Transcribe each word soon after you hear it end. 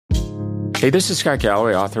Hey, this is Scott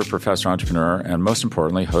Galloway, author, professor, entrepreneur, and most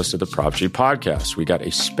importantly, host of the Prop G podcast. We got a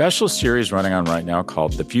special series running on right now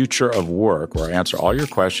called The Future of Work, where I answer all your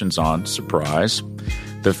questions on, surprise,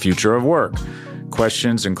 the future of work.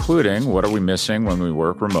 Questions including, what are we missing when we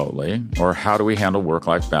work remotely? Or how do we handle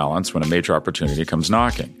work-life balance when a major opportunity comes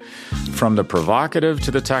knocking? From the provocative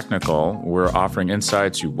to the technical, we're offering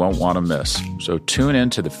insights you won't want to miss. So tune in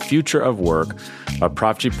to The Future of Work, a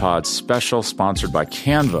Prop G Pod special sponsored by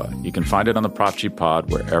Canva. You can find it on the Prop G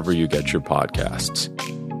Pod wherever you get your podcasts.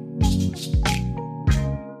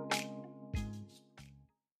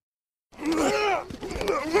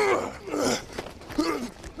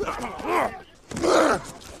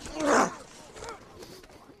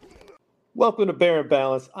 Welcome to Bear and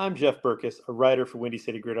Balance. I'm Jeff Berkus, a writer for Windy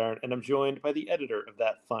City Gridiron, and I'm joined by the editor of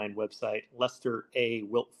that fine website, Lester A.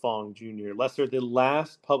 Wiltfong Jr. Lester, the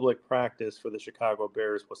last public practice for the Chicago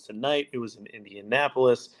Bears was tonight. It was in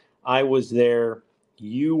Indianapolis. I was there.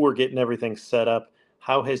 You were getting everything set up.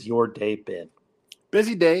 How has your day been?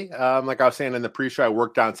 Busy day. Like I was saying in the pre-show, I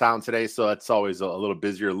work downtown today, so it's always a little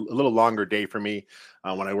busier, a little longer day for me.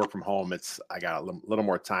 When I work from home, I got a little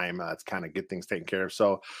more time to kind of get things taken care of.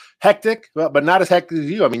 So hectic, but not as hectic as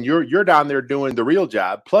you. I mean, you're down there doing the real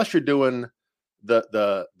job, plus you're doing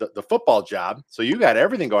the football job. So you got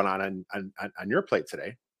everything going on your plate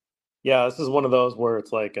today. Yeah, this is one of those where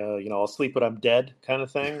it's like, I'll sleep when I'm dead kind of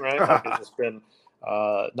thing, right? Like it's just been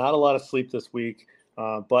not a lot of sleep this week.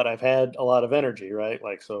 But I've had a lot of energy, right?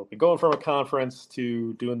 Like, so going from a conference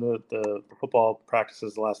to doing the football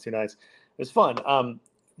practices the last 2 nights, it was fun.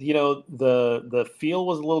 The feel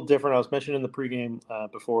was a little different. I was mentioning in the pregame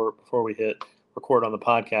before we hit record on the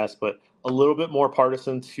podcast, but a little bit more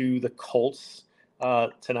partisan to the Colts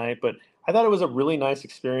tonight. But I thought it was a really nice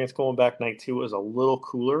experience going back. Night 2 was a little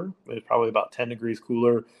cooler. It was probably about 10 degrees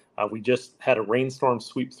cooler. We just had a rainstorm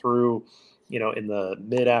sweep through, in the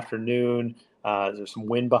mid-afternoon. There's some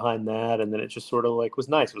wind behind that, and then it just sort of like was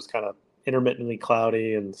nice. It was kind of intermittently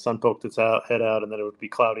cloudy, and the sun poked its head out, and then it would be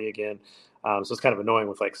cloudy again. So it's kind of annoying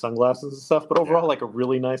with like sunglasses and stuff. But overall, like a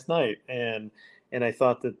really nice night, and I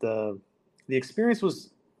thought that the experience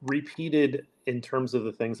was repeated in terms of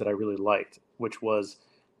the things that I really liked, which was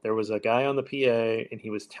there was a guy on the PA, and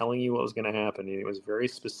he was telling you what was going to happen, and it was very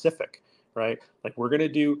specific, right? Like we're going to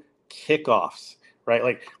do kickoffs, right?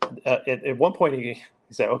 Like at one point he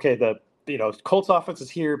said, okay, Colts offense is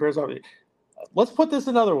here. Bears offense. Let's put this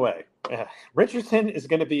another way. Richardson is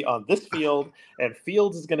going to be on this field, and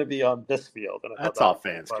Fields is going to be on this field. And that's all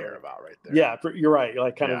fans care about, right there. Yeah, you're right.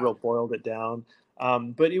 Like kind of real boiled it down.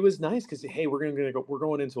 But it was nice because hey, we're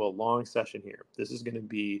going into a long session here. This is going to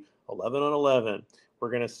be 11 on 11.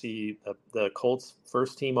 We're going to see the Colts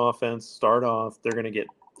first team offense start off. They're going to get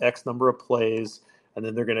X number of plays. And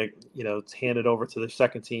then they're going to, hand it over to the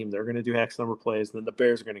second team. They're going to do X number of plays. And then the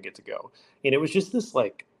Bears are going to get to go. And it was just this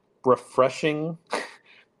like refreshing,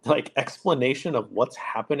 like explanation of what's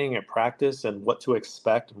happening at practice and what to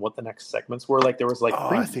expect and what the next segments were. Like there was like,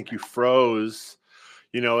 I think you froze.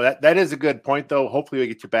 That is a good point though. Hopefully we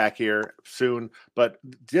get you back here soon. But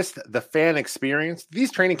just the fan experience,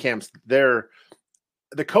 these training camps, the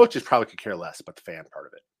coaches probably could care less about the fan part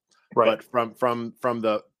of it. Right. But from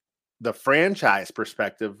the franchise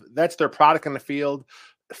perspective, that's their product on the field.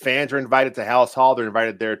 Fans are invited to Hallis Hall. They're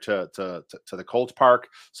invited there to the Colts Park.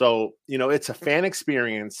 So, it's a fan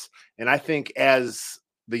experience. And I think as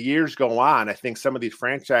the years go on, I think some of these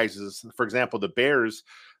franchises, for example, the Bears,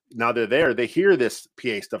 now they're there, they hear this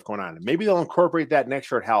PA stuff going on. Maybe they'll incorporate that next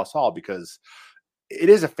year at Hallis Hall because it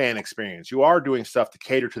is a fan experience. You are doing stuff to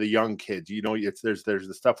cater to the young kids. There's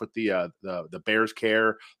the stuff with the Bears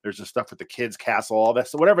Care. There's the stuff with the Kids Castle, all that.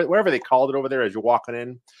 So whatever they called it over there as you're walking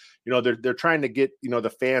in, they're trying to get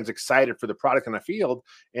the fans excited for the product on the field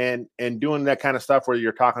and doing that kind of stuff where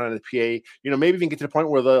you're talking on the PA. Maybe even get to the point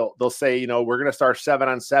where they'll say, we're going to start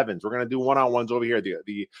 7-on-7s. We're going to do 1-on-1s over here.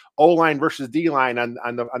 The O line versus D line on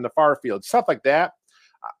the far field, stuff like that.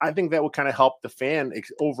 I think that will kind of help the fan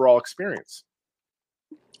overall experience.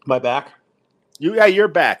 Am I back? You're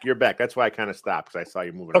back. You're back. That's why I kind of stopped because I saw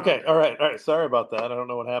you moving. Okay. All right. Sorry about that. I don't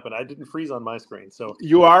know what happened. I didn't freeze on my screen. So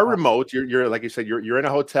you are remote. You're like you said. You're in a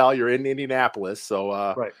hotel. You're in Indianapolis.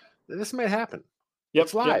 So right. This might happen. Yep.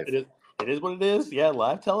 It's live. Yep, it is what it is. Yeah.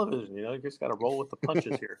 Live television. You just got to roll with the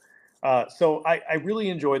punches here. So I really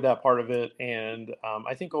enjoyed that part of it, and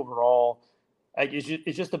I think overall,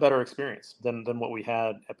 it's just a better experience than what we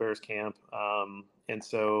had at Bears camp. And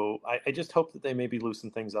so I just hope that they maybe loosen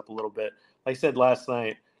things up a little bit. Like I said last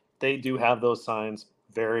night, they do have those signs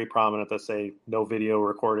very prominent that say no video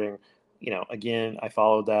recording. Again, I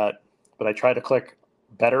followed that, but I tried to click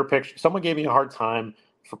better picture. Someone gave me a hard time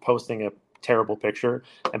for posting a terrible picture.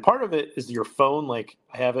 And part of it is your phone. Like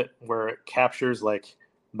I have it where it captures like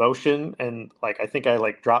motion, and like I think I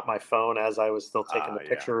like dropped my phone as I was still taking the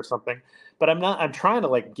picture or something. But I'm trying to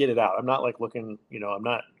like get it out. I'm not like looking, I'm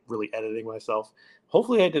not really editing myself.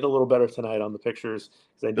 Hopefully I did a little better tonight on the pictures,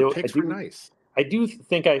 because The pics were nice. I do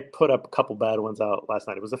think I put up a couple bad ones out last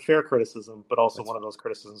night. It was a fair criticism, but also one of those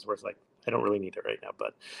criticisms where it's like, I don't really need it right now.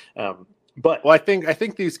 But well, I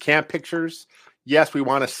think these camp pictures, yes, we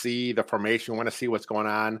want to see the formation, we want to see what's going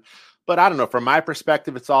on. But I don't know, from my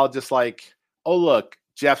perspective, it's all just like, oh, look,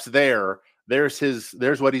 Jeff's there. There's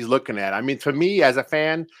what he's looking at. I mean, to me as a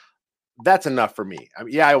fan, that's enough for me. I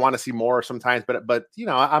mean, yeah, I want to see more sometimes, but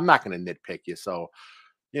I'm not going to nitpick you. So,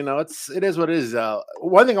 it is what it is.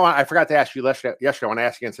 One thing I forgot to ask you yesterday, I want to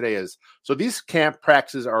ask you again today is, so these camp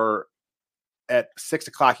practices are at 6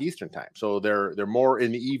 o'clock Eastern time. So they're more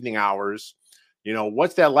in the evening hours.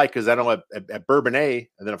 What's that like? Because I know at Bourbonnais,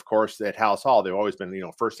 and then of course at House Hall, they've always been,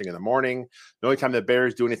 first thing in the morning. The only time the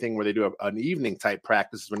Bears do anything where they do an evening type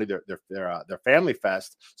practice is when they do their family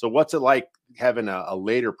fest. So what's it like having a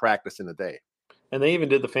later practice in the day? And they even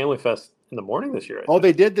did the family fest in the morning this year.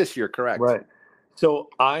 They did this year, correct? Right. So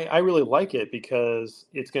I really like it because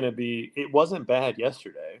it wasn't bad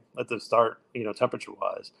yesterday at the start, temperature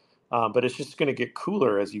wise, but it's just going to get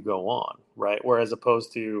cooler as you go on, right? Whereas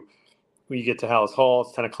opposed to when you get to Hallis Hall,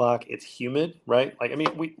 it's 10 o'clock, it's humid, right? Like, I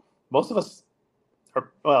mean, most of us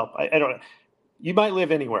are, well, I don't know. You might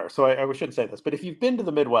live anywhere, so I shouldn't say this, but if you've been to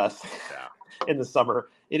the Midwest in the summer,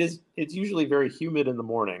 it's usually very humid in the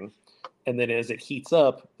morning. And then as it heats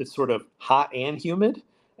up, it's sort of hot and humid.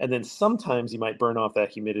 And then sometimes you might burn off that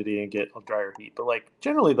humidity and get a drier heat. But like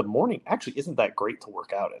generally the morning actually isn't that great to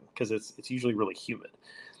work out in because it's usually really humid.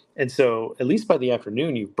 And so at least by the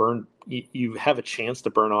afternoon, you have a chance to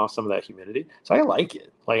burn off some of that humidity. So I like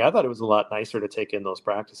it. Like I thought it was a lot nicer to take in those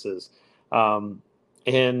practices. And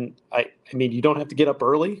I mean, you don't have to get up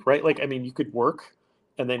early, right? Like, I mean, you could work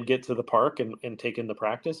and then get to the park and take in the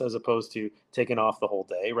practice as opposed to taking off the whole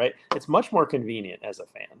day, right? It's much more convenient as a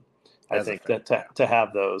fan. I think that to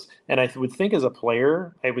have those. And I would think as a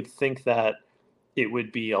player, I would think that it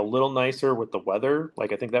would be a little nicer with the weather.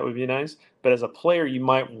 Like, I think that would be nice. But as a player, you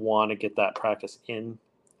might want to get that practice in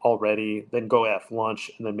already, then go have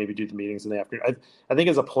lunch, and then maybe do the meetings in the afternoon. I think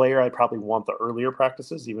as a player, I probably want the earlier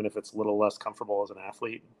practices, even if it's a little less comfortable as an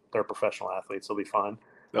athlete. They're professional athletes, they'll be fine.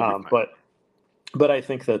 But I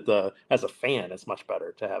think that as a fan, it's much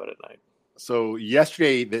better to have it at night. So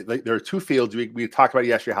yesterday, there are two fields. We talked about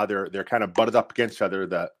yesterday how they're kind of butted up against each other,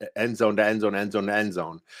 the end zone to end zone, end zone to end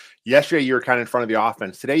zone. Yesterday, you were kind of in front of the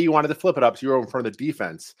offense. Today, you wanted to flip it up, so you were in front of the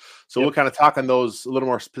defense. So We'll kind of talk on those a little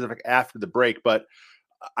more specific after the break. But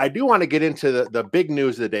I do want to get into the big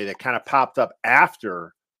news of the day that kind of popped up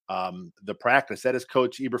after the practice. That is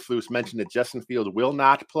Coach Eberflus mentioned that Justin Fields will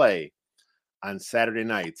not play on Saturday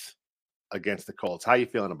nights against the Colts. How are you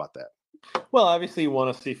feeling about that? Well, obviously, you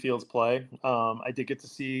want to see Fields play. I did get to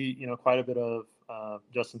see, quite a bit of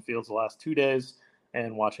Justin Fields the last 2 days,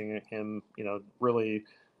 and watching him, really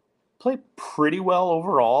play pretty well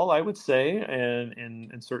overall, I would say,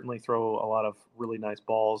 and certainly throw a lot of really nice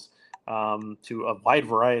balls to a wide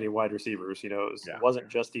variety of wide receivers. It wasn't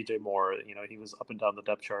just DJ Moore. He was up and down the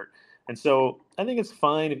depth chart, and so I think it's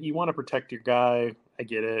fine if you want to protect your guy. I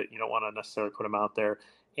get it. You don't want to necessarily put him out there,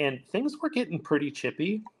 and things were getting pretty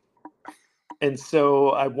chippy. And so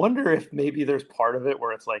I wonder if maybe there's part of it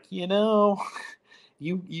where it's like, you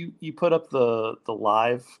put up the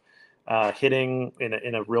live hitting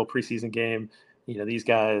in a real preseason game. These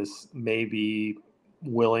guys may be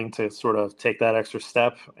willing to sort of take that extra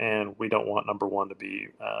step, and we don't want number one to be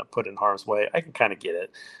put in harm's way. I can kind of get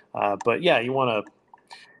it, but yeah, you want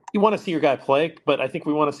to see your guy play, but I think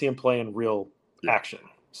we want to see him play in real action.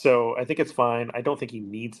 So I think it's fine. I don't think he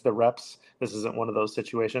needs the reps. This isn't one of those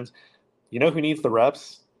situations. You know who needs the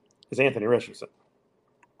reps is Anthony Richardson.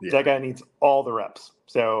 Yeah. That guy needs all the reps.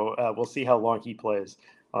 So we'll see how long he plays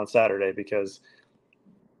on Saturday, because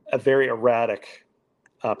a very erratic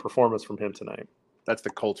performance from him tonight. That's the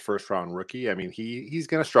Colts' first-round rookie. I mean, he's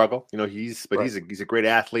going to struggle. He's a great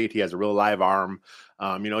athlete. He has a real live arm.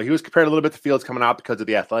 He was compared a little bit to Fields coming out because of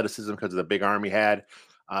the athleticism, because of the big arm he had.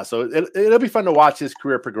 So it'll be fun to watch his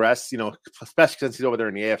career progress. Especially since he's over there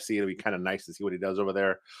in the AFC, it'll be kind of nice to see what he does over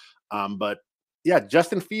there. But yeah,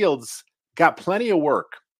 Justin Fields got plenty of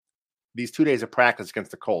work these 2 days of practice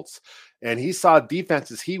against the Colts, and he saw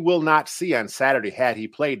defenses he will not see on Saturday had he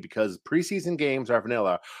played, because preseason games are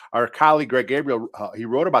vanilla. Our colleague Greg Gabriel, he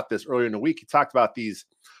wrote about this earlier in the week. He talked about these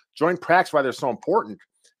joint practice, why they're so important.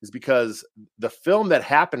 is because the film that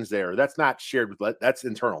happens there, that's not shared with, that's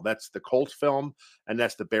internal. That's the Colts film and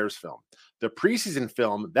that's the Bears film. The preseason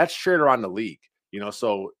film, that's shared around the league,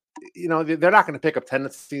 so, they're not going to pick up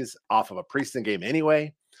tendencies off of a preseason game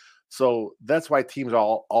anyway. So that's why teams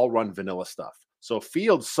all run vanilla stuff. So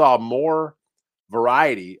Fields saw more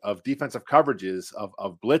variety of defensive coverages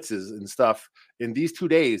of blitzes and stuff in these 2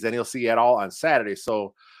 days than he'll see at all on Saturday.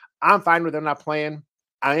 So I'm fine with them not playing.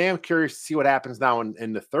 I am curious to see what happens now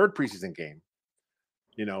in the third preseason game.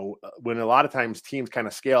 When a lot of times teams kind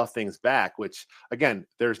of scale things back, which again,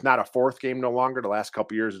 there's not a fourth game no longer. The last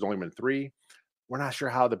couple of years, there's only been 3. We're not sure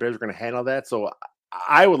how the Bears are going to handle that. So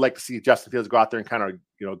I would like to see Justin Fields go out there and kind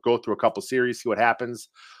of, go through a couple series, see what happens.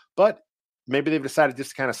 But maybe they've decided just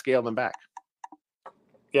to kind of scale them back.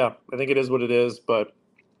 Yeah, I think it is what it is. But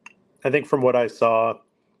I think from what I saw,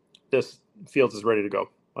 this Fields is ready to go.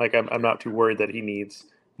 Like, I'm not too worried that he needs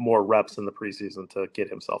more reps in the preseason to get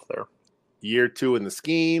himself there. Year 2 in the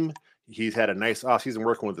scheme. He's had a nice offseason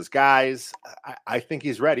working with his guys. I think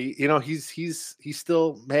he's ready. He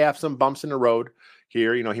still may have some bumps in the road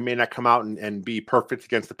here. He may not come out and be perfect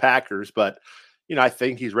against the Packers, but I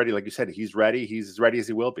think he's ready. Like you said, he's ready. He's as ready as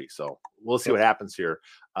he will be. So we'll see what happens here.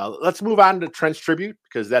 Let's move on to Trent's tribute,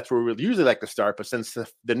 because that's where we usually like to start. But since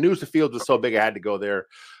the news of Fields was so big, I had to go there.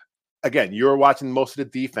 Again, you were watching most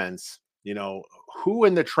of the defense. Who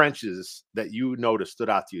in the trenches that you noticed stood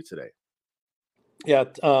out to you today? Yeah.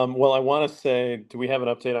 Well, I want to say, do we have an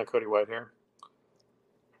update on Cody Whitehair?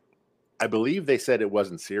 I believe they said it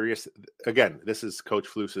wasn't serious. Again, this is Coach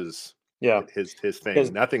Flus's his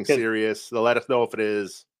thing. Nothing serious. They'll let us know if it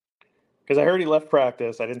is. Because I heard he left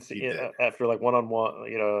practice. I didn't see it after like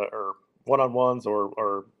one-on-one, or one-on-ones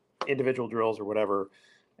or individual drills or whatever.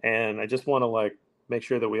 And I just want to make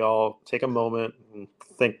sure that we all take a moment and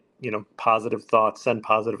think, positive thoughts, send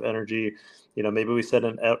positive energy. Maybe we set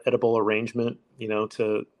an edible arrangement,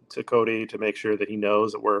 to Cody to make sure that he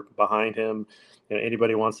knows that we're behind him.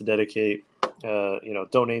 Anybody wants to dedicate,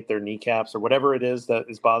 donate their kneecaps or whatever it is that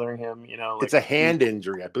is bothering him. It's a hand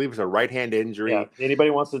injury. I believe it's a right hand injury. Yeah. Anybody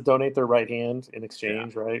wants to donate their right hand in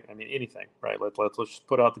exchange, right? I mean, anything, right? Let's just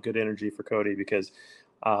put out the good energy for Cody, because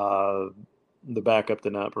the backup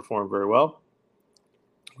did not perform very well.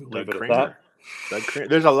 We'll leave it at that.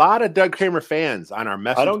 There's a lot of Doug Kramer fans on our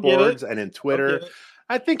message boards and in Twitter.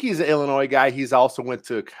 I think he's an Illinois guy. He's also went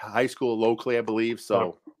to high school locally, I believe.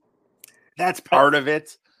 So that's part of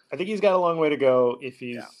it. I think he's got a long way to go if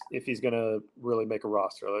he's going to really make a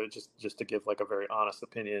roster. Just to give a very honest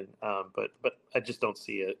opinion, but I just don't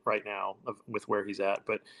see it right now with where he's at.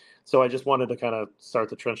 But so I just wanted to kind of start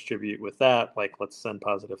the Trench tribute with that. Let's send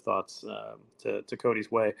positive thoughts to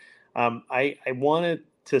Cody's way. I wanted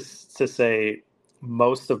to say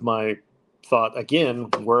most of my thought, again,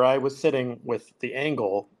 where I was sitting with the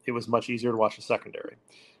angle, it was much easier to watch the secondary.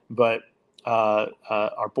 But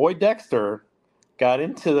our boy Dexter got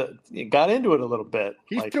into it a little bit.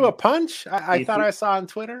 He threw a punch? I thought I saw on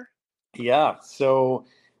Twitter. Yeah, so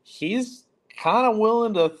he's kind of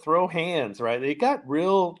willing to throw hands, right? It got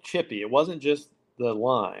real chippy. It wasn't just the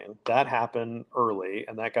line. That happened early,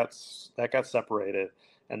 and that got separated.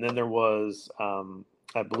 And then there was,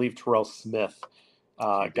 I believe, Terrell Smith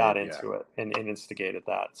got into it and instigated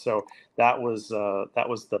that. So that was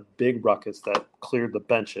the big ruckus that cleared the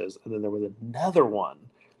benches. And then there was another one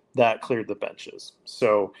that cleared the benches.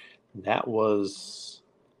 So that was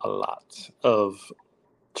a lot of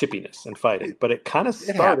chippiness and fighting. But it kind of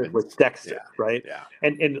started with Dexter, right? Yeah.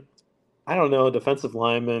 And I don't know, defensive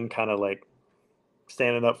lineman kind of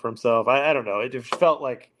standing up for himself. I don't know. It just felt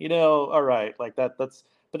like, all right, but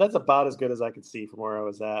that's about as good as I could see from where I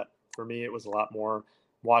was at. For me, it was a lot more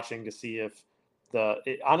watching to see if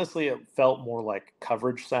honestly, it felt more like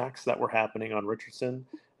coverage sacks that were happening on Richardson,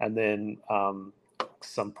 and then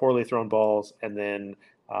some poorly thrown balls, and then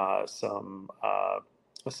some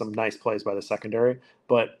nice plays by the secondary.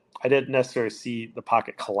 But I didn't necessarily see the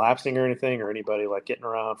pocket collapsing or anything, or anybody getting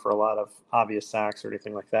around for a lot of obvious sacks or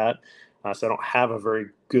anything like that. So I don't have a very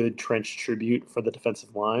good Trench tribute for the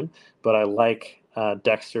defensive line, but I like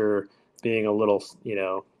Dexter being a little,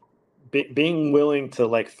 being willing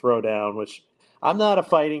to throw down, which I'm not a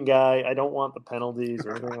fighting guy. I don't want the penalties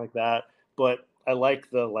or anything like that, but I like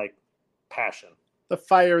the passion. The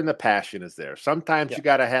fire and the passion is there. Sometimes you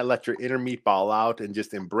got to let your inner meatball out and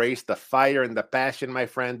just embrace the fire and the passion, my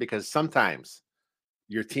friend, because sometimes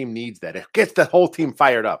your team needs that. It gets the whole team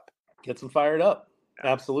fired up. Gets them fired up.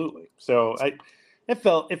 Absolutely. So it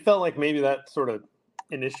felt like maybe that sort of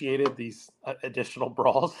initiated these additional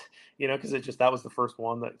brawls, because that was the first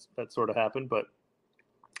one that sort of happened. But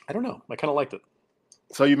I don't know. I kind of liked it.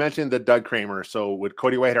 So you mentioned the Doug Kramer. So with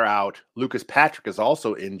Cody Whitehair out, Lucas Patrick is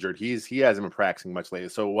also injured. He hasn't been practicing much lately.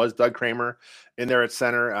 So was Doug Kramer in there at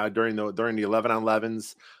center during the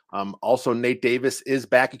 11-on-11s. Also, Nate Davis is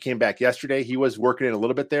back. He came back yesterday. He was working in a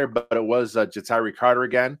little bit there, but it was Jatari Carter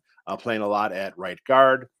again, playing a lot at right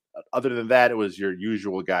guard. Other than that, it was your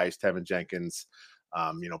usual guys, Tevin Jenkins,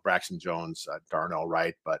 Braxton Jones, Darnell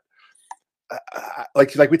Wright. But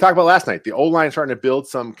like we talked about last night, the O-line is starting to build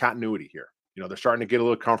some continuity here. They're starting to get a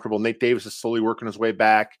little comfortable. Nate Davis is slowly working his way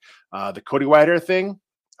back. The Cody Whitehair thing,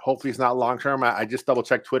 hopefully it's not long-term. I just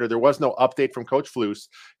double-checked Twitter. There was no update from Coach Flus.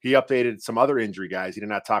 He updated some other injury guys. He did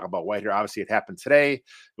not talk about Whitehair. Obviously, it happened today. It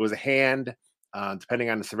was a hand.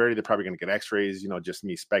 Depending on the severity, they're probably going to get x-rays, just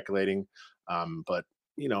me speculating. But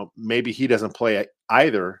maybe he doesn't play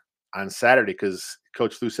either on Saturday because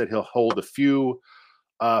Coach Flus said he'll hold a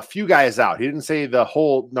few guys out. He didn't say the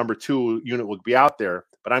whole number 2 unit will be out there,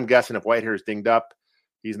 but I'm guessing if Whitehair is dinged up,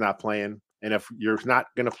 he's not playing. And if you're not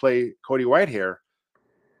going to play Cody Whitehair,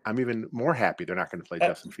 I'm even more happy they're not going to play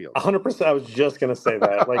Justin Fields. 100%. I was just going to say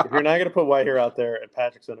that. Like, if you're not going to put Whitehair out there and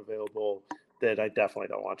Patrick's unavailable, then I definitely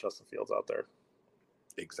don't want Justin Fields out there.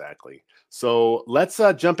 Exactly. So let's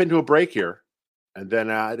jump into a break here. And then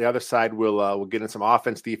the other side, we'll get in some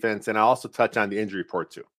offense, defense, and I'll also touch on the injury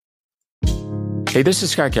report too. Hey, this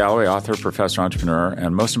is Scott Galloway, author, professor, entrepreneur,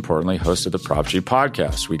 and most importantly, host of the Prop G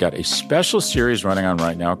podcast. We got a special series running on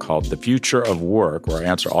right now called The Future of Work, where I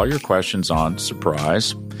answer all your questions on,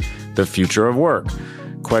 surprise, the future of work.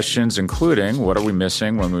 Questions including, what are we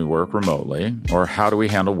missing when we work remotely? Or how do we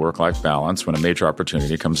handle work-life balance when a major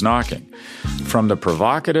opportunity comes knocking? From the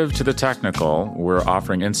provocative to the technical, we're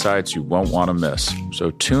offering insights you won't want to miss.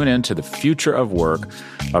 So tune in to The Future of Work,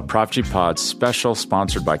 a Prop G Pod special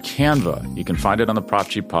sponsored by Canva. You can find it on the Prop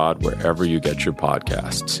G Pod wherever you get your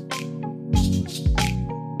podcasts.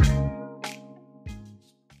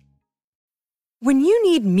 When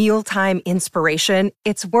you need mealtime inspiration,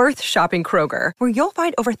 it's worth shopping Kroger, where you'll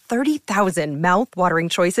find over 30,000 mouth-watering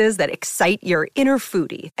choices that excite your inner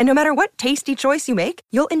foodie. And no matter what tasty choice you make,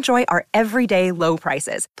 you'll enjoy our everyday low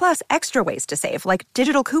prices, plus extra ways to save, like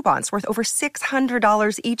digital coupons worth over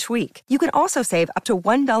 $600 each week. You can also save up to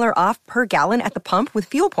 $1 off per gallon at the pump with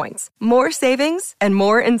fuel points. More savings and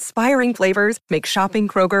more inspiring flavors make shopping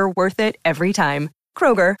Kroger worth it every time.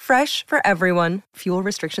 Kroger, fresh for everyone. Fuel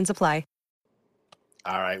restrictions apply.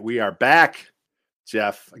 All right, we are back,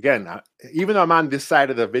 Jeff. Again, even though I'm on this side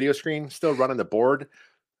of the video screen, still running the board,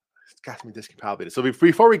 it's got me discombobulated. So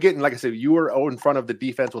before we get in, like I said, you were in front of the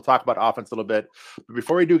defense. We'll talk about offense a little bit. But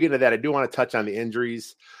before we do get into that, I do want to touch on the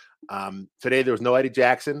injuries. Today, there was no Eddie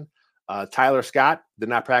Jackson. Tyler Scott did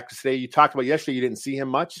not practice today. You talked about yesterday. You didn't see him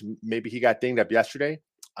much. Maybe he got dinged up yesterday.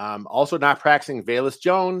 Also not practicing Velus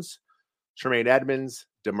Jones, Tremaine Edmonds,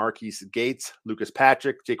 DeMarquise Gates, Lucas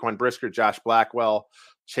Patrick, Jaquan Brisker, Josh Blackwell,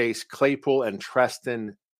 Chase Claypool, and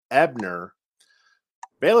Treston Ebner.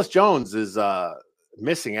 Velus Jones is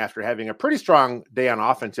missing after having a pretty strong day on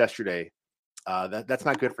offense yesterday. That's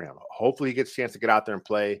not good for him. Hopefully he gets a chance to get out there and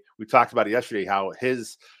play. We talked about it yesterday, how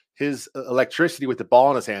his electricity with the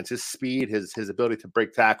ball in his hands, his speed, his ability to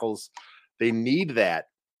break tackles, they need that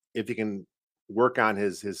if he can work on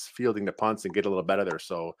his fielding the punts and get a little better there.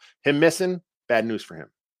 So him missing, bad news for him.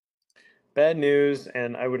 Bad news,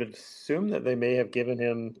 and I would assume that they may have given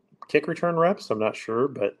him kick return reps. I'm not sure,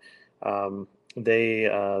 but they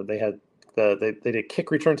did kick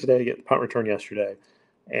return today, get punt return yesterday,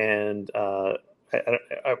 and I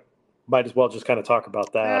might as well just kind of talk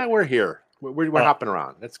about that. Yeah, we're here. We're hopping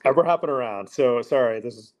around. That's good. We're hopping around. So sorry,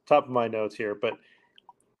 this is top of my notes here, but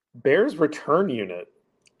Bears return unit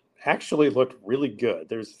actually looked really good.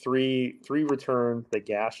 There's three returns. They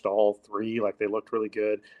gashed all three. Like, they looked really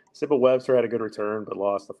good. Sybil Webster had a good return, but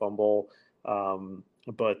lost the fumble. And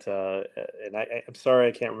I'm sorry,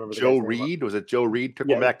 I can't remember. Joe Reed, was it Joe Reed took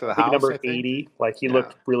him back to the house? Number 80. Like, it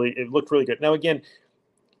looked really good. Now, again,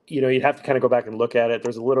 you'd have to kind of go back and look at it.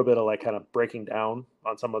 There's a little bit of like kind of breaking down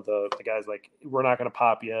on some of the guys, like, we're not going to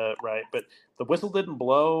pop yet, right? But the whistle didn't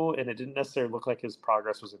blow, and it didn't necessarily look like his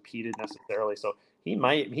progress was impeded necessarily. So he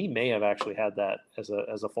may have actually had that as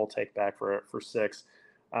a full take back for 6.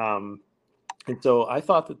 And so I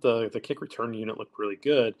thought that the kick return unit looked really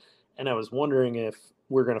good, and I was wondering if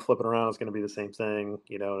we're going to flip it around. It's going to be the same thing,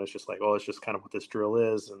 and it's just like, oh, it's just kind of what this drill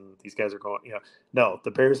is. And these guys are going, no,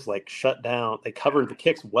 the Bears like shut down. They covered the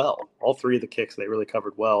kicks well. All 3 of the kicks, they really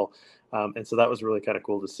covered well. And so that was really kind of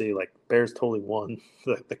cool to see. Like, Bears totally won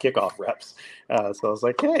the kickoff reps. So I was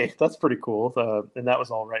like, hey, that's pretty cool. And that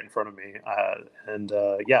was all right in front of me. That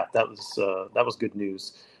was good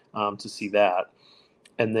news to see that.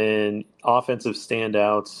 And then offensive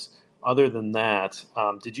standouts. other than that,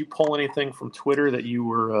 did you pull anything from Twitter that you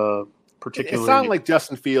were particularly? It sounded like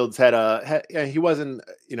Justin Fields he wasn't,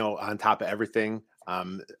 on top of everything.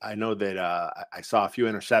 I know that I saw a few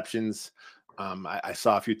interceptions. I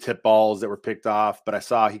saw a few tip balls that were picked off, but I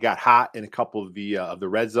saw he got hot in a couple of the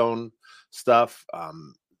red zone stuff.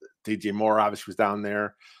 DJ Moore obviously was down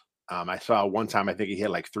there. I saw one time, I think he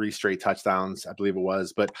had like 3 straight touchdowns, I believe it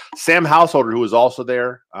was. But Sam Householder, who was also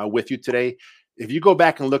there with you today, if you go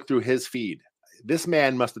back and look through his feed, this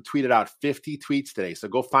man must have tweeted out 50 tweets today. So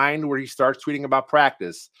go find where he starts tweeting about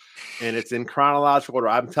practice, and it's in chronological order.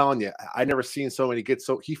 I'm telling you, I never seen so many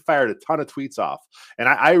he fired a ton of tweets off. And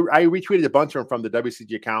I retweeted a bunch of them from the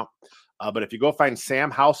WCG account. But if you go find Sam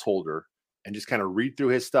Householder and just kind of read through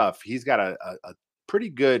his stuff, he's got a pretty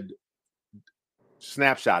good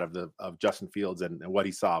snapshot of Justin Fields and what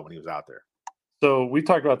he saw when he was out there. So we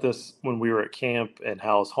talked about this when we were at camp in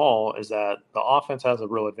Hallis Hall, is that the offense has a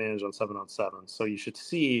real advantage on 7-on-7. So you should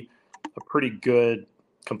see a pretty good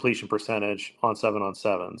completion percentage on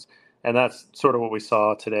 7-on-7s. And that's sort of what we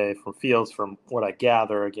saw today from Fields, from what I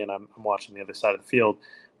gather. Again, I'm watching the other side of the field,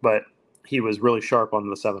 but he was really sharp on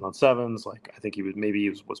the 7-on-7s. Like, I think he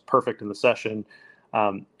was perfect in the session.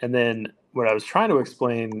 And then what I was trying to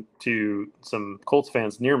explain to some Colts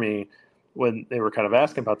fans near me when they were kind of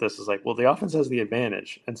asking about this is like, well, the offense has the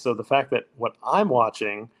advantage. And so the fact that what I'm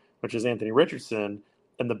watching, which is Anthony Richardson,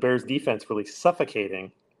 and the Bears defense really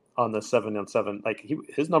suffocating on the 7-on-7, like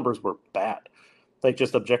his numbers were bad, like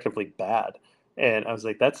just objectively bad. And I was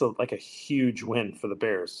like, that's a huge win for the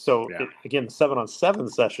Bears. So again, the 7-on-7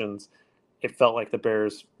 sessions, it felt like the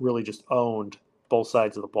Bears really just owned both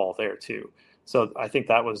sides of the ball there too. So I think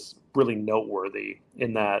that was really noteworthy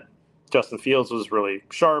in that Justin Fields was really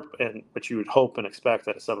sharp, and what you would hope and expect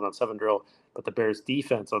at a 7-on-7 drill, but the Bears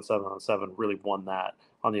defense on 7-on-7 really won that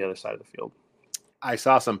on the other side of the field. I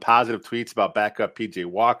saw some positive tweets about backup PJ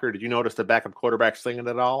Walker. Did you notice the backup quarterback slinging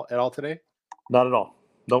at all today? Not at all.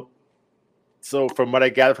 Nope. So from what I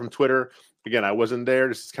gathered from Twitter, again, I wasn't there.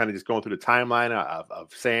 This is kind of just going through the timeline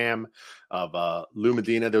of Sam, of Lou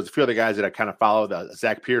Medina. There was a few other guys that I kind of followed,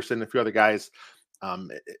 Zach Pearson, a few other guys.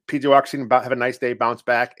 PJ Walker seemed to have a nice day, bounce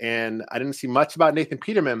back, and I didn't see much about Nathan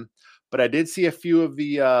Peterman, but I did see a few of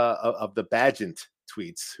the Badgent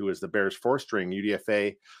tweets, who is the Bears 4-string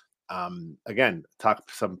UDFA. Again,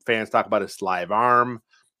 some fans talk about his live arm,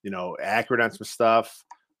 accurate on some stuff,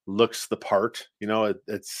 looks the part.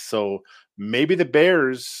 It's so maybe the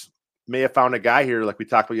Bears may have found a guy here, like we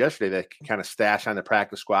talked about yesterday, that can kind of stash on the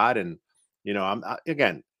practice squad. And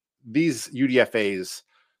again, these UDFAs,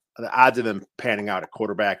 the odds of them panning out at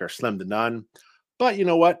quarterback are slim to none. But you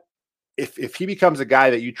know what? If he becomes a guy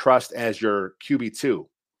that you trust as your QB2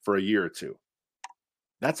 for a year or two,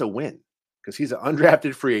 that's a win, because he's an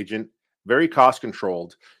undrafted free agent, very cost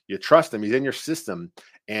controlled. You trust him. He's in your system,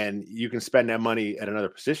 and you can spend that money at another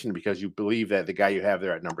position because you believe that the guy you have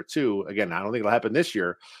there at number 2, again, I don't think it'll happen this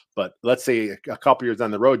year, but let's say a couple years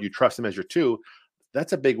down the road, you trust him as your 2.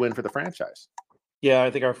 That's a big win for the franchise. Yeah,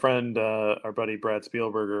 I think our friend, our buddy Brad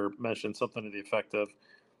Spielberger mentioned something to the effect of,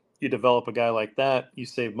 you develop a guy like that, you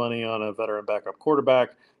save money on a veteran backup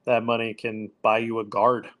quarterback, that money can buy you a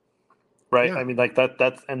guard, right? Yeah. I mean, like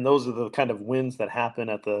that's and those are the kind of wins that happen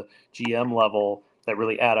at the GM level that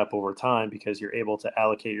really add up over time, because you're able to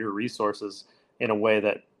allocate your resources in a way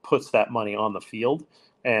that puts that money on the field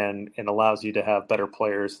and allows you to have better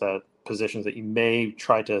players, that positions that you may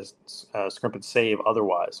try to scrimp and save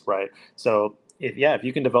otherwise, right? So if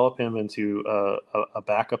you can develop him into a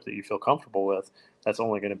backup that you feel comfortable with, that's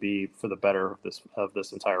only going to be for the better of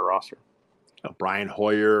this entire roster. Brian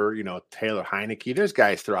Hoyer, Taylor Heineke. There's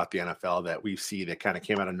guys throughout the NFL that we see that kind of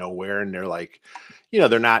came out of nowhere, and they're like,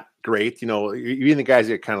 they're not great. Even the guys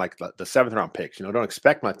that are kind of like the 7th round picks. Don't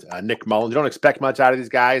expect much. Nick Mullins, you don't expect much out of these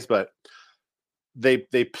guys, but they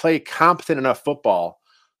play competent enough football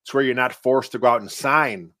to where you're not forced to go out and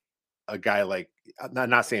sign a guy like. I'm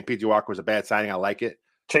not saying PJ Walker was a bad signing. I like it.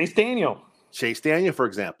 Chase Daniel, for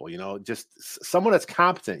example, just someone that's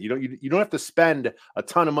competent. You don't have to spend a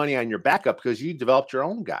ton of money on your backup, because you developed your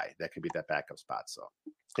own guy that could be that backup spot. So,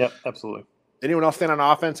 yep, absolutely. Anyone else stand on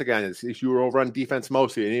offense? Again, if you were over on defense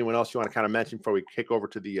mostly, anyone else you want to kind of mention before we kick over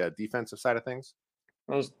to the defensive side of things?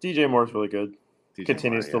 DJ Moore's really good.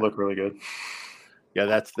 Continues to look really good.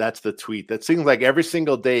 Yeah, that's the tweet. That seems like every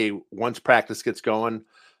single day, once practice gets going,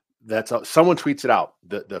 someone tweets it out.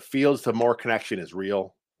 The Fields to Moore connection is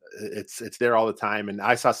real. It's there all the time. And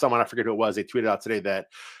I saw someone, I forget who it was, they tweeted out today that,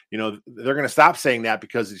 they're going to stop saying that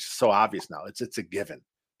because it's so obvious now. It's a given.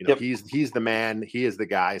 Yep. He's the man. He is the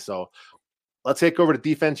guy. So let's take over to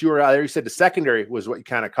defense. You were out there. You said the secondary was what you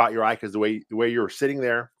kind of caught your eye, because the way you were sitting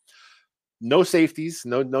there. no safeties,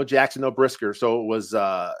 no Jackson, no Brisker. So it was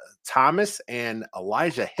Thomas and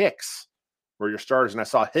Elijah Hicks were your starters. And I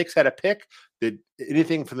saw Hicks had a pick. Did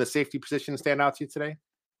anything from the safety position stand out to you today?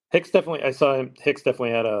 I saw him. Hicks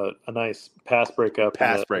definitely had a nice pass breakup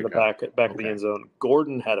in the back of the end zone.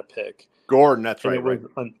 Gordon had a pick. Gordon, that's and right. It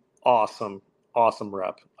was an awesome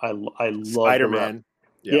rep. I love Spider-Man.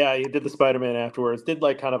 Yeah, he did the Spider-Man afterwards. Did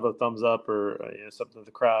like kind of a thumbs up or something to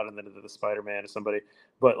the crowd, and then did the Spider-Man to somebody.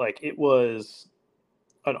 But like it was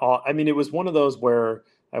it was one of those where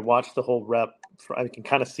I watched the whole rep. I can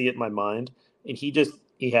kind of see it in my mind, and he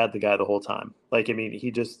had the guy the whole time. Like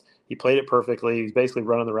he played it perfectly. He's basically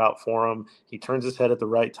running the route for him. He turns his head at the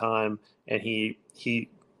right time, and he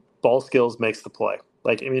ball skills makes the play.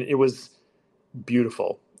 Like it was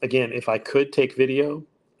beautiful. Again, if I could take video,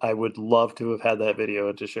 I would love to have had that video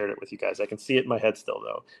and just shared it with you guys. I can see it in my head still,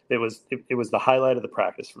 though. It was the highlight of the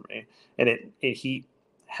practice for me, and he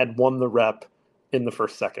had won the rep in the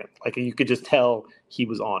first second. Like you could just tell he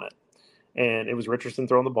was on it. And it was Richardson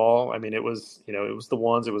throwing the ball. I mean, it was the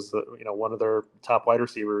ones. It was one of their top wide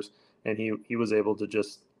receivers, and he was able to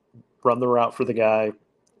just run the route for the guy,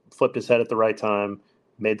 flipped his head at the right time,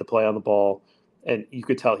 made the play on the ball, and you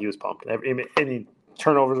could tell he was pumped. Any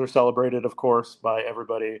turnovers are celebrated, of course, by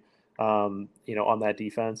everybody, on that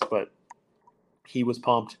defense, but he was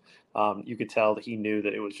pumped. You could tell that he knew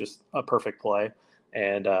that it was just a perfect play,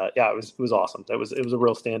 and it was awesome. It was a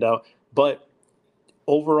real standout. But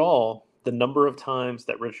overall, the number of times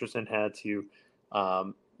that Richardson had to,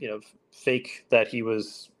 fake that he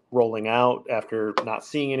was rolling out after not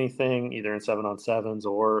seeing anything, either in 7-on-7s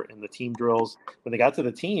or in the team drills. When they got to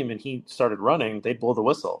the team and he started running, they'd blow the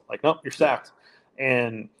whistle. Like, nope, you're sacked.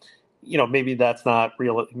 And, maybe that's not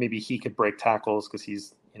real. Maybe he could break tackles because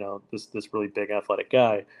he's, this really big athletic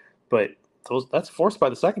guy. But that's forced by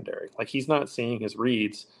the secondary. Like, he's not seeing his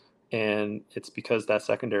reads. And it's because that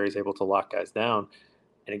secondary is able to lock guys down.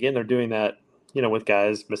 And again, they're doing that, with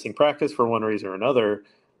guys missing practice for one reason or another.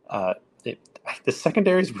 The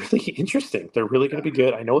secondary is really interesting. They're really going to be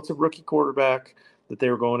good. I know it's a rookie quarterback that they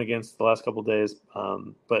were going against the last couple of days,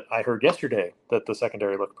 but I heard yesterday that the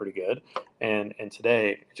secondary looked pretty good, and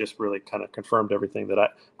today it just really kind of confirmed everything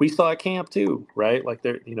that we saw at camp too, right? Like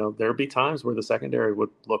there'd be times where the secondary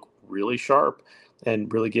would look really sharp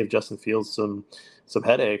and really give Justin Fields some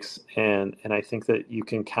headaches, and I think that you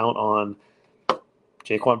can count on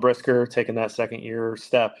Jaquan Brisker taking that second-year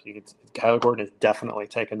step. Kyler Gordon is definitely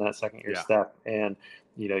taking that second-year step. And,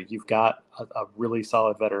 you've got a really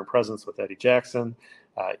solid veteran presence with Eddie Jackson.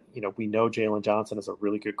 We know Jalen Johnson is a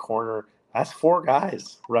really good corner. That's four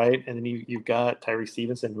guys, right? And then you've got Tyree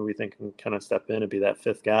Stevenson, who we think can kind of step in and be that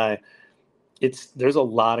fifth guy. There's a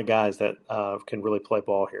lot of guys that can really play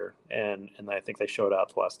ball here. And I think they showed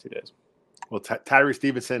out the last 2 days. Well, Tyree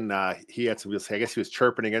Stevenson, he had some. I guess he was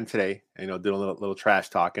chirping again today. Doing a little trash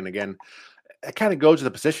talk. And again, it kind of goes to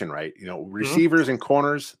the position, right? Receivers and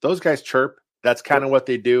corners; those guys chirp. That's kind of what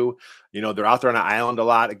they do. They're out there on an island a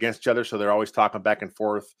lot against each other, so they're always talking back and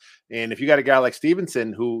forth. And if you got a guy like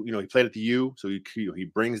Stevenson, who he played at the U, so he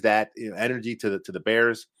brings that energy to the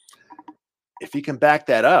Bears. If he can back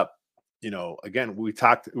that up. Again, we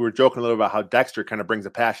were joking a little about how Dexter kind of brings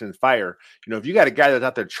a passion and fire. If you got a guy that's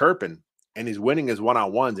out there chirping and he's winning his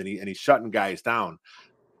one-on-ones and he's shutting guys down,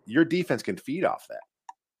 your defense can feed off that.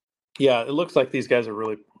 Yeah, it looks like these guys are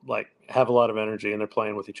really have a lot of energy and they're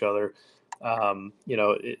playing with each other.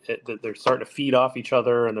 They're starting to feed off each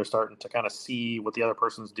other and they're starting to kind of see what the other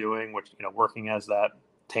person's doing, which, working as that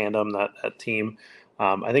tandem, that team.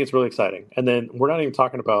 I think it's really exciting. And then we're not even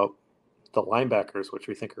talking about the linebackers, which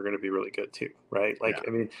we think are going to be really good too, right?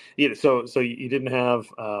 So you didn't have,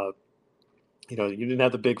 you didn't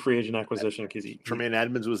have the big free agent acquisition because Tremaine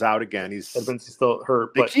Edmonds was out again. Edmonds is still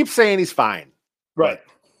hurt. They keep saying he's fine, right?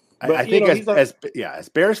 But I think as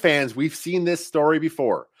Bears fans, we've seen this story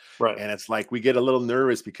before, right? And it's like we get a little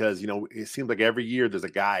nervous because it seems like every year there's a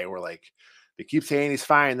guy where they keep saying he's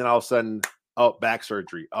fine, then all of a sudden, back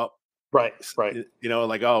surgery, right.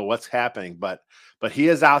 What's happening? But he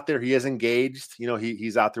is out there. He is engaged.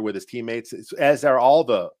 He's out there with his teammates, as are all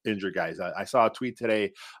the injured guys. I saw a tweet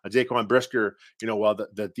today, Jaquan Brisker, while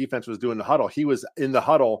the defense was doing the huddle, he was in the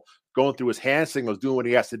huddle going through his hand signals, doing what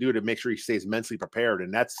he has to do to make sure he stays mentally prepared.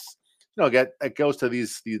 And that's, it goes to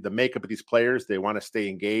the makeup of these players. They want to stay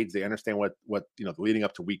engaged. They understand what leading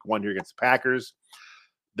up to week 1 here against the Packers,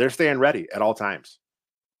 they're staying ready at all times.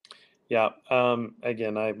 Yeah.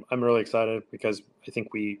 Again, I'm really excited because I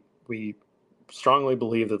think we strongly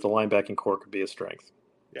believe that the linebacking core could be a strength.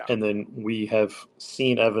 Yeah. And then we have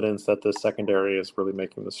seen evidence that the secondary is really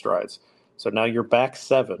making the strides. So now your back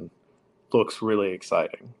seven looks really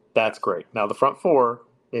exciting. That's great. Now the front four,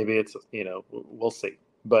 maybe it's, we'll see.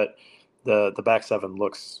 But the back seven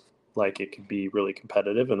looks like it could be really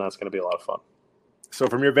competitive, and that's going to be a lot of fun. So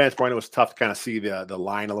from your vantage point, it was tough to kind of see the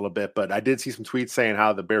line a little bit, but I did see some tweets saying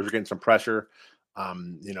how the Bears are getting some pressure.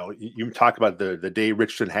 You talked about the day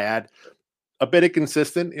Richardson had a bit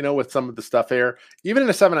inconsistent, with some of the stuff there. Even in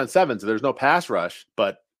a 7-on-7, so there's no pass rush,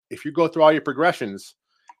 but if you go through all your progressions,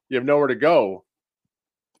 you have nowhere to go.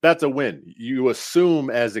 That's a win. You assume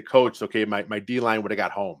as a coach, okay, my D line would have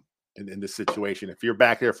got home in this situation. If you're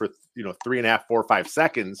back there for 3.5, 4, 5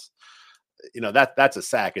 seconds, that's a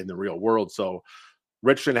sack in the real world. So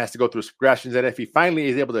Richardson has to go through progressions, and if he finally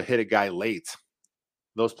is able to hit a guy late,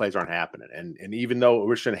 those plays aren't happening. And even though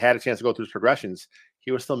Richardson had a chance to go through his progressions,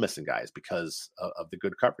 he was still missing guys because of the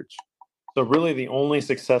good coverage. So really the only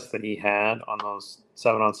success that he had on those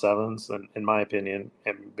 7-on-7s, and in my opinion,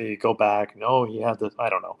 and maybe go back, no, he had this, I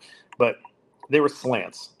don't know, but they were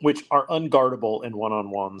slants, which are unguardable in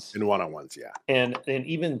one-on-ones. In one-on-ones, yeah. And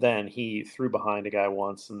even then, he threw behind a guy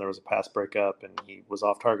once, and there was a pass breakup, and he was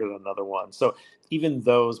off target on another one. So even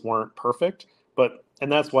those weren't perfect,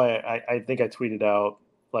 and that's why I think I tweeted out,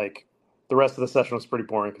 like, the rest of the session was pretty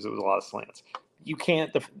boring because it was a lot of slants. You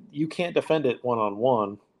can't defend it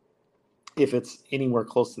one-on-one if it's anywhere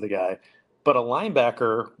close to the guy, but a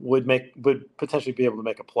linebacker would potentially be able to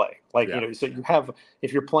make a play. So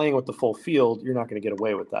if you're playing with the full field, you're not going to get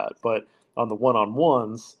away with that. But on the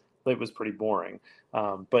one-on-ones, it was pretty boring.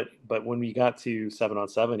 But when we got to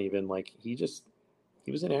 7-on-7, even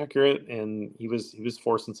he was inaccurate, and he was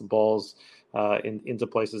forcing some balls into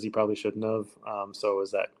places he probably shouldn't have. So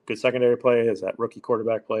is that good secondary play? Is that rookie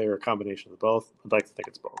quarterback play, or a combination of both? I'd like to think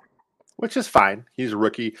it's both. Which is fine. He's a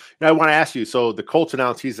rookie. Now, I want to ask you, so the Colts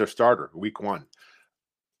announced he's their starter week 1.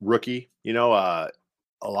 Rookie, a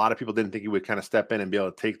lot of people didn't think he would kind of step in and be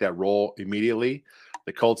able to take that role immediately.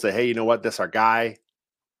 The Colts say, hey, you know what? That's our guy.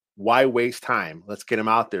 Why waste time? Let's get him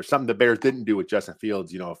out there. Something the Bears didn't do with Justin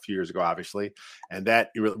Fields, a few years ago, obviously. And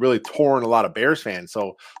that really torn a lot of Bears fans.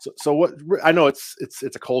 So what, I know it's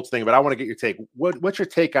a Colts thing, but I want to get your take. What's your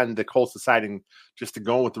take on the Colts deciding just to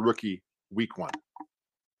go with the rookie week 1?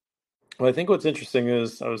 Well, I think what's interesting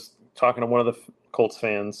is I was talking to one of the Colts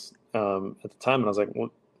fans at the time, and I was like,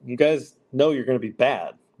 well, you guys know you're going to be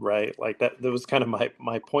bad, right? Like that was kind of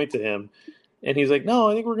my point to him. And he's like, no,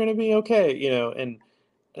 I think we're going to be okay, and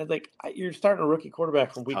like, you're starting a rookie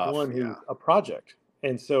quarterback from week 1 who's a project.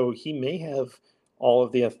 And so he may have all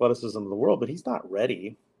of the athleticism of the world, but he's not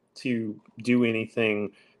ready to do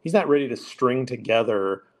anything. He's not ready to string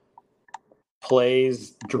together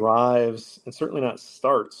plays, drives, and certainly not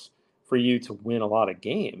starts for you to win a lot of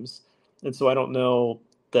games. And so I don't know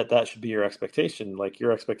that should be your expectation. Like,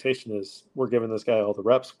 your expectation is, we're giving this guy all the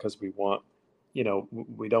reps because we want,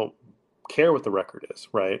 we don't care what the record is,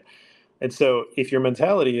 right? And so if your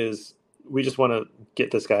mentality is, we just want to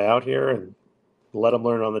get this guy out here and let him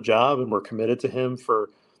learn on the job, and we're committed to him for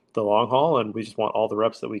the long haul, and we just want all the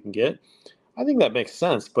reps that we can get, I think that makes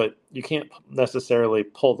sense. But you can't necessarily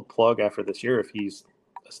pull the plug after this year if he's,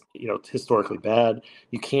 historically bad.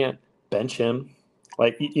 You can't bench him,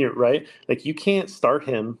 right? Like, you can't start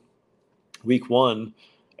him week 1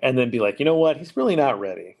 and then be like, you know what, he's really not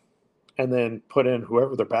ready, and then put in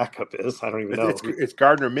whoever their backup is. I don't even know. It's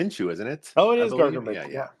Gardner Minshew, isn't it? Oh, it is Gardner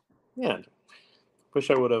Minshew. Yeah.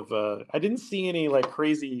 Wish I would have. I didn't see any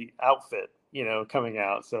crazy outfit, coming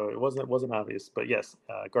out, so it wasn't obvious. But yes,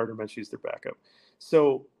 Gardner Minshew's their backup.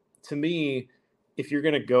 So to me, if you're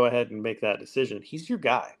going to go ahead and make that decision, he's your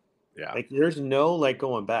guy. Yeah. There's no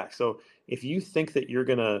going back. So if you think that you're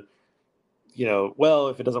gonna, well,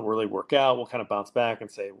 if it doesn't really work out, we'll kind of bounce back and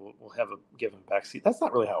say we'll have a give him back seat. That's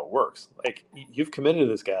not really how it works. Like, you've committed to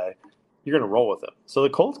this guy, you're going to roll with him. So the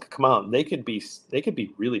Colts could come out and they could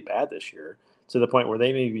be really bad this year, to the point where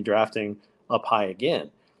they may be drafting up high again.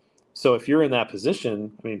 So if you're in that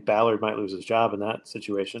position, I mean, Ballard might lose his job in that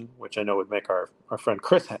situation, which I know would make our friend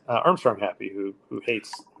Chris Armstrong happy, who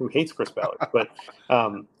hates Chris Ballard. But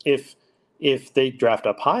if they draft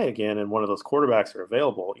up high again and one of those quarterbacks are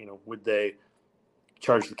available, would they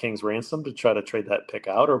charge the Kings ransom to try to trade that pick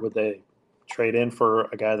out, or would they trade in for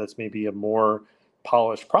a guy that's maybe a more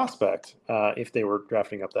polished prospect if they were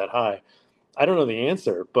drafting up that high? I don't know the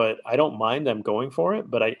answer, but I don't mind them going for it.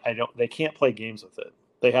 But I don't. They can't play games with it.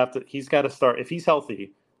 They have to. He's got to start. If he's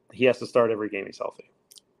healthy, he has to start every game he's healthy.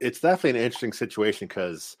 It's definitely an interesting situation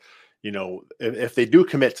because, if they do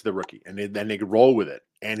commit to the rookie and then they roll with it,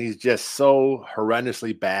 and he's just so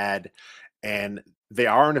horrendously bad, and they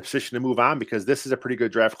are in a position to move on because this is a pretty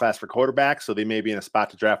good draft class for quarterbacks. So they may be in a spot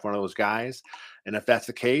to draft one of those guys. And if that's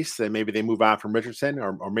the case, then maybe they move on from Richardson,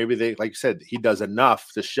 or maybe they, like you said, he does enough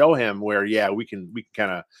to show him where, yeah, we can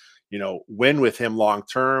kind of, win with him long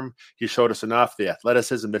term. He showed us enough, the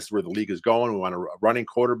athleticism. This is where the league is going. We want a running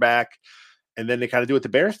quarterback. And then they kind of do what the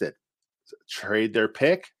Bears did. Trade their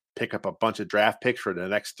pick up a bunch of draft picks for the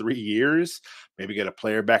next 3 years, maybe get a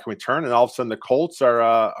player back in return, and all of a sudden the Colts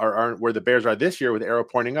are where the Bears are this year with the arrow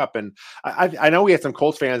pointing up. And I know we had some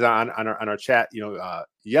Colts fans on our chat,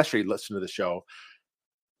 yesterday listening to the show.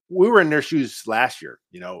 We were in their shoes last year.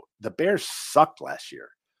 The Bears sucked last year,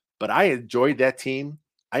 but I enjoyed that team.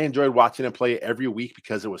 I enjoyed watching them play every week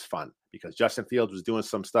because it was fun, because Justin Fields was doing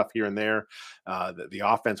some stuff here and there. The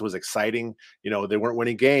offense was exciting. They weren't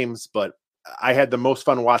winning games, but I had the most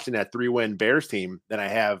fun watching that 3-win Bears team than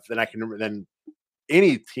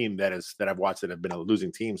any team that I've watched that have been a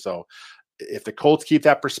losing team. So if the Colts keep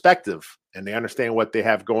that perspective and they understand what they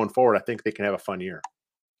have going forward, I think they can have a fun year.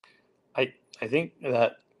 I think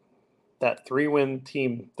that 3-win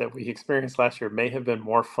team that we experienced last year may have been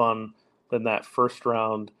more fun than that first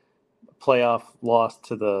round playoff loss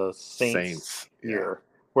to the Saints year. Yeah.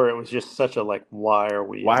 Where it was just such a why are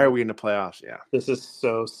we in the playoffs? Yeah. This is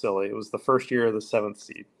so silly. It was the first year of the 7th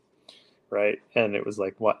seed, right? And it was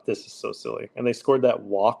what? This is so silly. And they scored that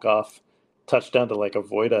walk-off touchdown to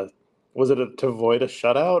avoid was it to avoid a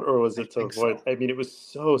shutout, or was it to avoid? So. I mean, it was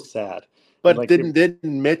so sad. But didn't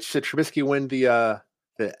Mitch Trubisky win the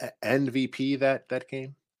MVP that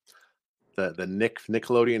game? The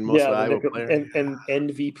Nickelodeon most valuable player? And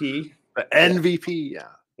MVP. The MVP, yeah.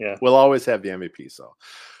 Yeah, we'll always have the MVP. So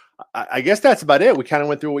I guess that's about it. We kind of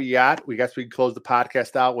went through what you got. We can close the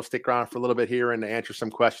podcast out. We'll stick around for a little bit here and answer some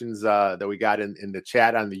questions that we got in the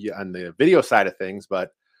chat on the video side of things.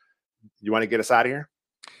 But you want to get us out of here?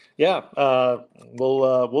 Yeah,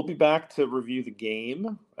 we'll be back to review the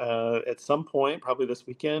game at some point, probably this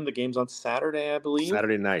weekend. The game's on Saturday, I believe.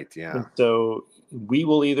 Saturday night, yeah. And so we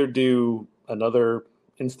will either do another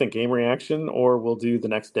instant game reaction or we'll do the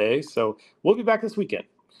next day. So we'll be back this weekend.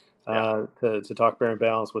 To talk Bear and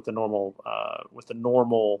Balance with the normal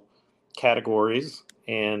categories,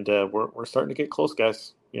 and we're starting to get close,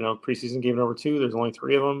 guys. Preseason game number 2. There's only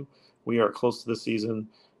 3 of them. We are close to the season,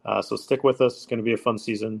 so stick with us. It's going to be a fun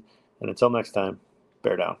season, and until next time,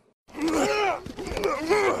 bear down.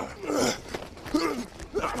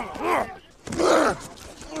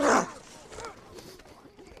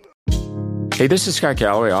 Hey, this is Scott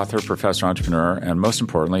Galloway, author, professor, entrepreneur, and most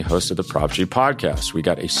importantly, host of the Prop G podcast. We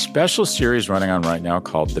got a special series running on right now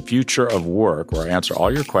called The Future of Work, where I answer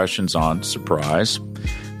all your questions on, surprise,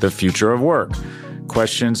 the future of work.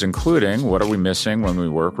 Questions including, what are we missing when we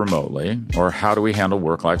work remotely? Or how do we handle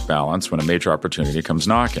work-life balance when a major opportunity comes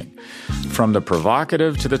knocking? From the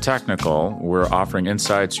provocative to the technical, we're offering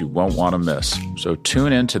insights you won't want to miss. So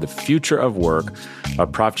tune in to The Future of Work, a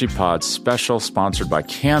Prop G Pod special sponsored by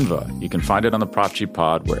Canva. You can find it on the Prop G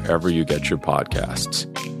Pod wherever you get your podcasts.